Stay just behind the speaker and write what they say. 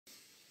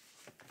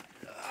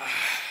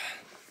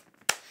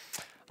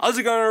How's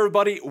it going,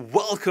 everybody?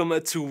 Welcome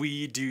to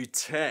We Do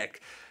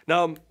Tech.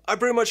 Now, I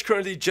pretty much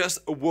currently just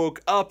woke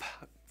up,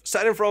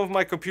 sat in front of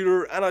my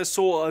computer, and I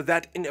saw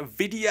that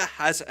Nvidia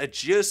has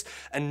just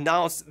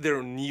announced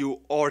their new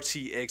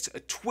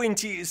RTX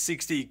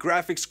 2060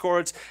 graphics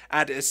cards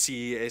at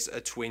CES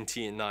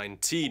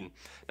 2019.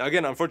 Now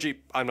again,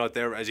 unfortunately, I'm not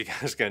there, as you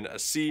guys can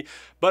see,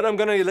 but I'm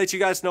gonna let you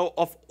guys know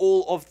of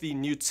all of the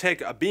new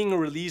tech being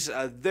released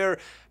there.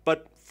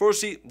 But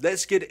firstly,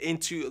 let's get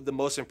into the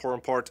most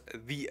important part,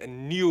 the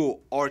new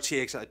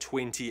RTX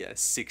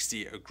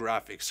 2060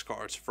 graphics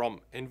cards from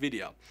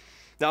Nvidia.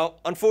 Now,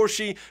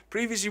 unfortunately,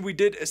 previously we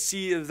did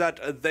see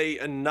that they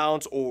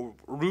announced or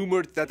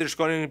rumored that there's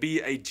going to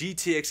be a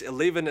GTX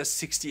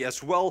 1160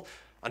 as well.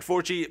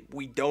 Unfortunately,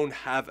 we don't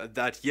have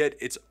that yet.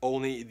 It's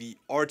only the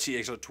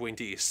RTX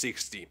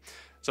 2060.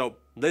 So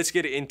let's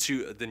get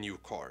into the new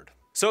card.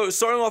 So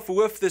starting off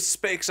with the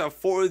specs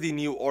for the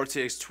new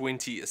RTX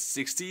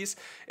 2060s,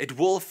 it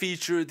will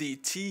feature the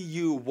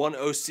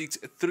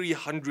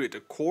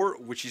TU-106-300 core,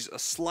 which is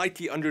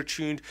slightly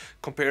undertuned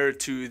compared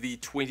to the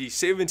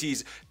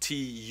 2070s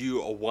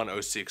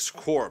TU-106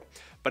 core.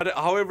 But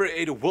however,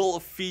 it will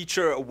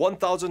feature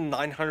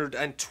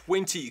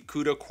 1920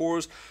 CUDA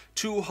cores,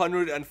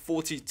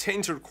 240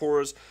 Tensor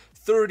cores,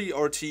 30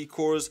 RT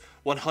cores,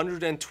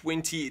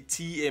 120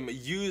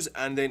 TMUs,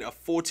 and then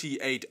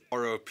 48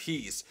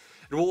 ROPs.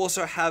 It will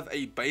also have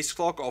a base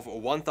clock of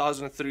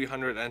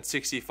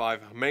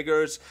 1365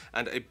 MHz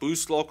and a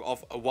boost clock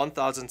of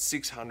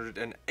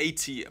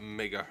 1680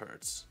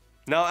 MHz.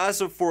 Now,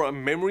 as for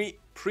memory,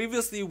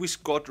 previously we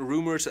got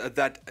rumors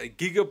that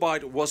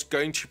Gigabyte was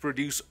going to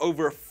produce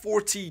over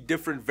 40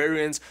 different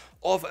variants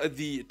of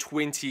the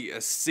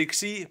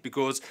 2060,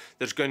 because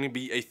there's going to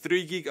be a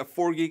 3 gig, a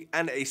 4 gig,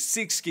 and a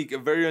 6 gig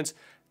variant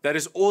that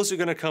is also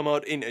going to come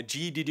out in a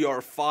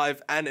GDDR5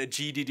 and a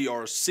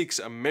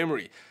GDDR6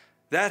 memory.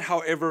 That,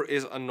 however,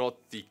 is not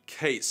the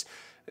case.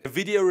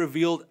 Nvidia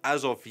revealed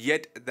as of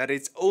yet that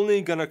it's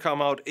only gonna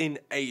come out in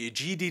a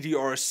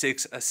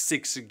GDDR6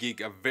 6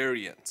 gig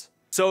variant.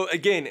 So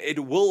again,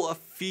 it will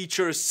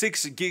feature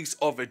 6 gigs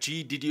of a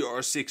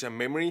GDDR6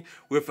 memory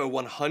with a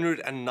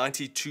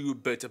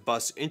 192-bit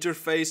bus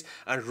interface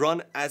and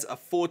run at a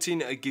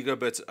 14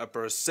 gigabits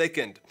per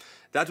second.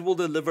 That will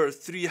deliver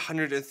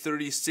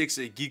 336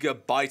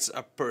 gigabytes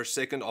per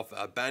second of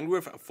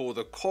bandwidth for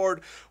the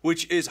card,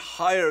 which is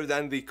higher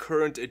than the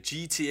current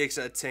GTX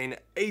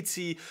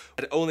 1080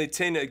 at only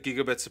 10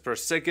 gigabits per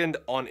second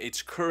on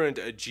its current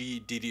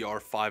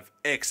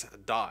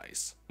GDDR5X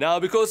dies. Now,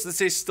 because this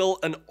is still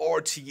an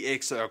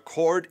RTX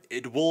card,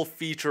 it will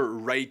feature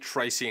ray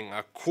tracing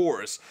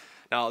cores.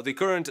 Now, the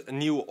current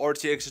new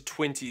RTX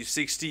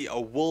 2060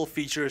 will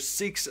feature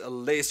 6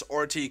 less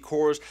RT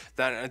cores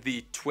than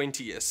the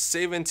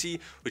 2070,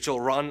 which will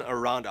run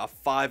around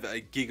 5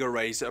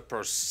 gigaраys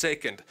per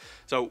second.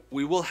 So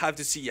we will have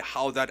to see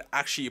how that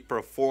actually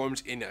performs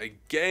in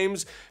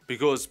games,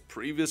 because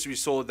previously we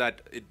saw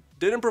that it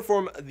didn't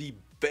perform the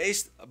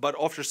best, but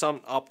after some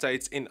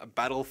updates in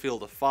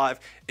Battlefield 5,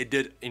 it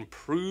did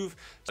improve.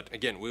 But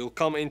again, we'll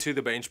come into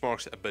the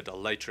benchmarks a bit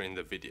later in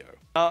the video.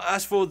 Now,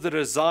 as for the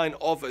design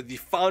of the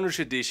Founders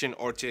Edition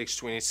RTX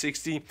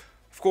 2060,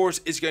 of course,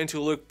 it's going to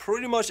look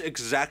pretty much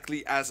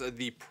exactly as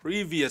the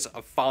previous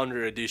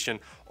Founder Edition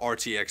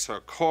RTX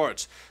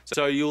cards.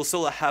 So you'll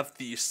still have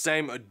the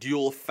same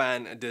dual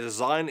fan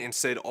design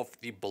instead of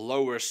the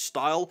blower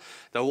style.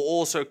 That will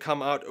also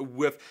come out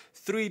with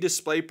 3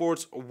 display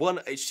ports, 1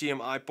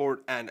 HDMI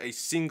port, and a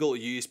single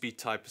USB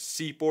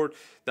Type-C port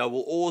that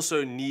will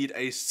also need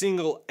a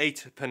single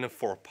 8-pin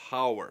for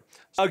power.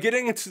 Now,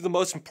 getting into the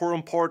most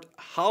important part,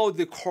 how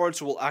the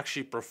cards will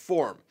actually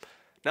perform.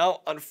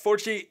 Now,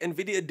 unfortunately,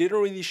 Nvidia didn't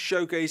really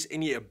showcase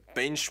any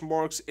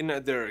benchmarks in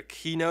their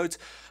keynote,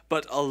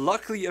 but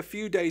luckily a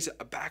few days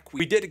back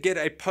we did get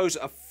a post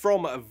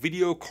from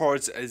Video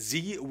Cards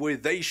Z where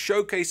they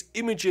showcase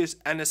images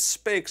and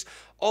specs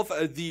of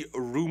the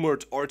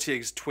rumored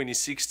RTX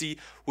 2060,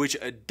 which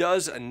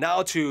does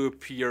now to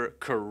appear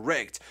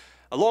correct.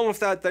 Along with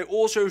that, they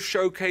also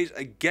showcase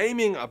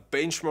gaming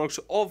benchmarks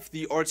of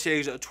the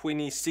RTX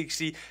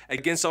 2060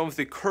 against some of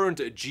the current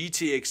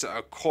GTX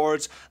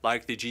cards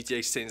like the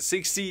GTX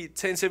 1060,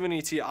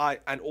 1070 Ti,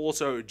 and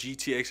also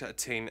GTX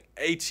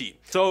 1080.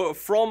 So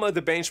from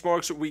the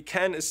benchmarks, we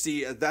can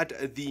see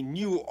that the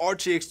new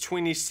RTX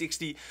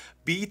 2060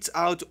 beats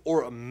out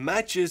or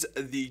matches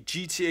the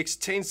GTX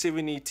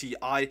 1070 Ti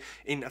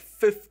in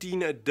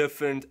 15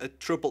 different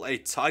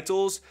AAA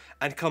titles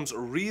and comes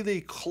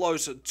really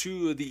close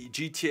to the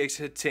GTX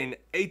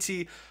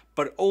 1080,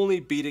 but only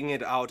beating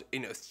it out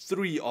in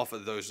 3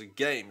 of those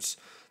games.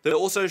 They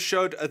also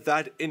showed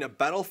that in a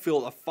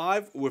Battlefield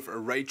 5 with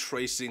ray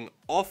tracing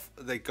off,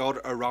 they got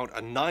around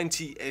a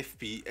 90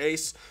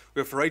 FPS.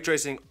 With ray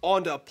tracing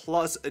on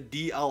plus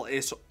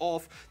DLS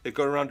off, they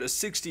got around a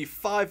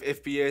 65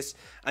 FPS.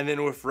 And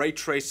then with ray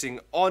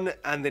tracing on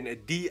and then a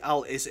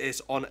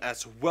DLSS on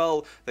as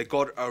well, they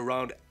got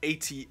around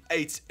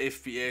 88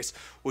 FPS,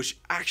 which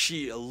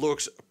actually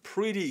looks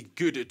pretty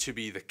good to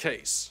be the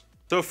case.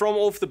 So from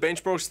all of the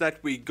benchmarks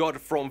that we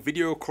got from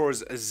Video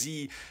Cores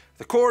Z,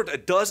 the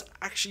card does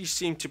actually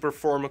seem to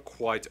perform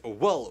quite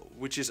well,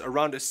 which is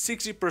around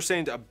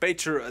 60%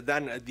 better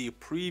than the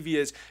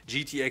previous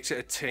GTX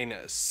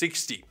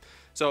 1060.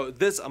 So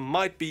this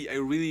might be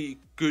a really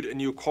good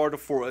new card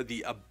for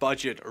the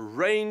budget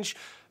range.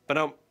 But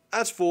now,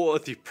 as for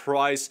the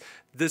price,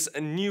 this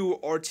new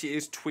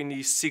RTX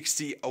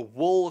 2060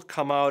 will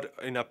come out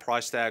in a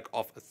price tag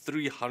of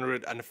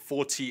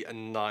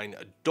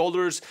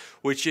 $349,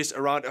 which is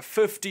around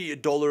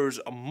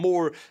 $50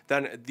 more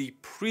than the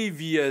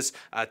previous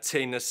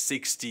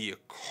 1060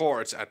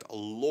 cards at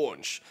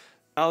launch.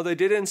 Now, they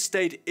didn't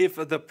state if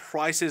the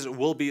prices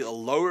will be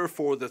lower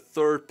for the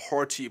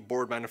third-party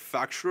board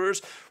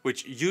manufacturers,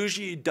 which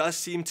usually does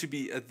seem to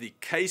be the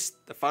case.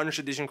 The Founders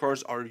Edition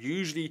cards are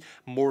usually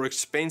more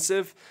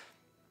expensive.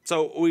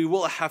 So we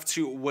will have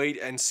to wait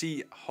and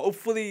see.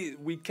 Hopefully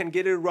we can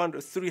get it around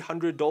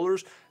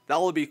 $300. That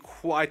will be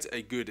quite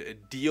a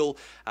good deal,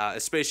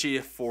 especially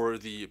for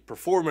the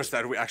performance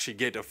that we actually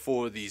get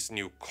for these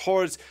new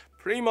cards.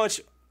 Pretty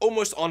much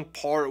almost on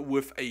par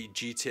with a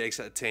GTX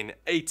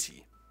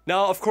 1080.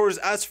 Now, of course,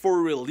 as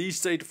for release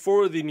date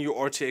for the new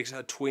RTX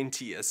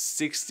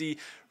 2060,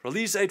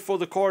 release date for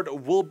the card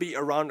will be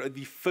around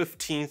the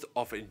 15th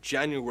of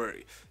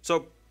January.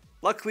 So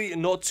luckily,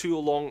 not too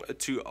long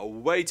to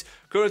wait.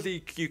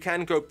 Currently, you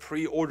can go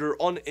pre-order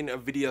on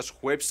Nvidia's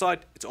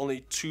website. It's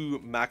only 2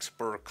 max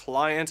per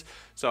client.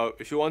 So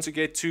if you want to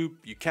get 2,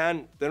 you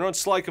can. They're not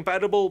slide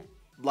compatible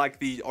like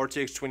the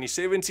RTX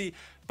 2070,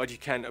 but you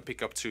can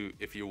pick up 2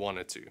 if you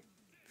wanted to.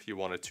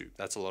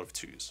 That's a lot of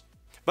 2s.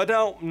 But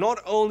now, not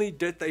only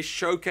did they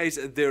showcase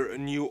their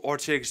new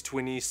RTX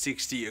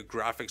 2060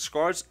 graphics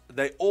cards,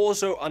 they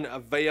also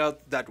unveiled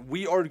that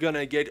we are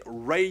gonna get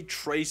ray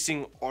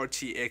tracing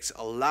RTX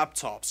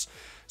laptops.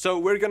 So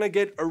we're gonna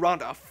get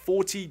around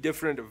 40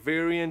 different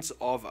variants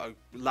of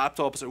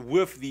laptops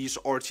with these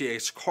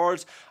RTX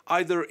cards,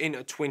 either in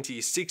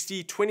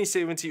 2060,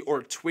 2070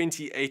 or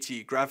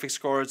 2080 graphics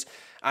cards.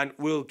 And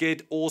we'll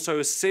get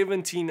also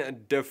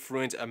 17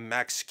 different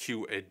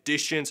Max-Q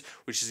editions,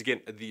 which is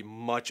again the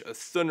much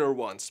thinner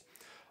ones.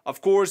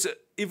 Of course,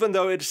 even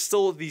though it's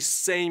still the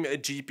same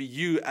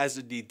GPU as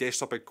the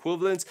desktop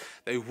equivalents,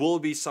 they will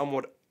be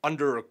somewhat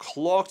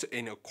underclocked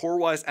in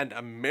core-wise and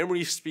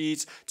memory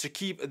speeds to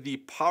keep the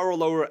power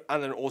lower,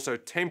 and then also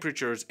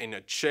temperatures in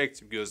check,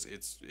 because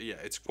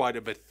it's quite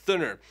a bit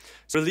thinner.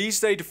 So release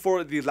date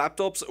for the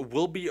laptops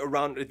will be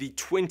around the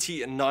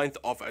 29th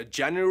of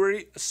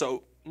January,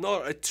 so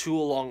not a too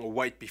long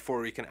wait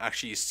before we can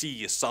actually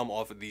see some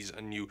of these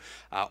new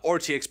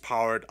RTX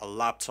powered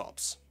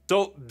laptops.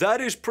 So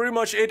that is pretty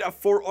much it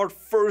for our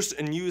first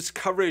news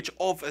coverage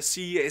of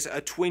CES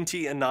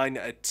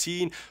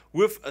 2019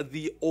 with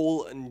the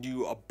all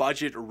new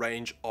budget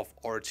range of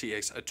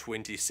RTX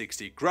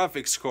 2060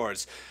 graphics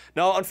cards.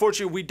 Now,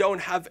 unfortunately, we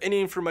don't have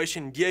any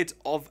information yet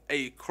of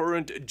a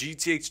current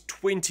GTX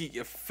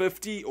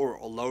 2050 or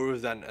lower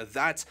than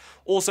that.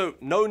 Also,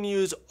 no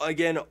news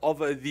again of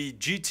the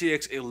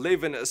GTX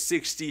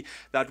 1160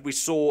 that we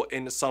saw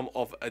in some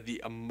of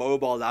the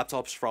mobile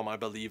laptops from, I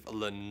believe,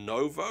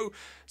 Lenovo.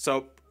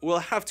 So we'll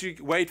have to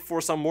wait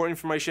for some more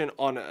information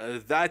on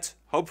that.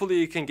 Hopefully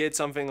you can get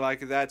something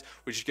like that,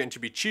 which is going to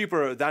be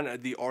cheaper than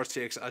the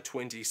RTX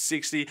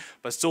 2060,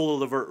 but still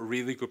deliver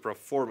really good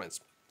performance.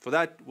 For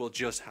that, we'll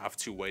just have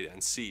to wait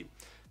and see.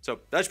 So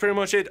that's pretty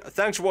much it.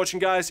 Thanks for watching,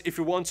 guys. If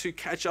you want to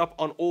catch up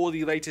on all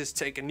the latest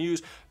tech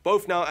news,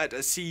 both now at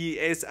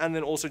CES and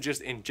then also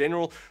just in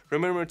general,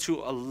 remember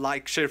to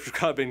like, share,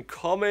 subscribe, and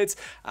comment,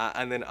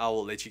 and then I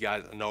will let you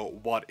guys know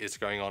what is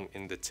going on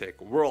in the tech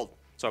world.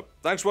 So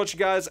thanks for watching,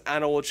 guys,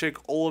 and I will check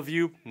all of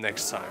you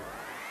next time.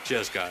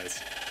 Cheers,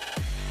 guys.